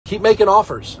keep making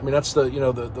offers. I mean, that's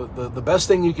the best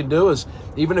thing you can do is,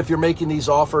 even if you're making these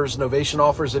offers, novation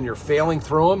offers, and you're failing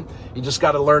through them, you just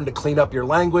got to learn to clean up your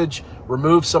language,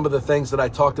 remove some of the things that I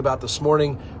talked about this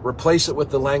morning, replace it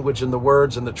with the language and the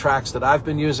words and the tracks that I've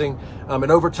been using.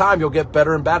 And over time, you'll get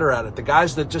better and better at it. The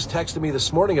guys that just texted me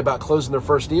this morning about closing their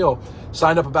first deal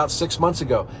signed up about 6 months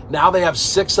ago. Now they have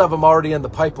 6 of them already in the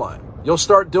pipeline. You'll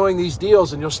start doing these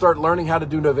deals and you'll start learning how to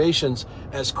do novations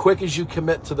as quick as you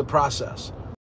commit to the process.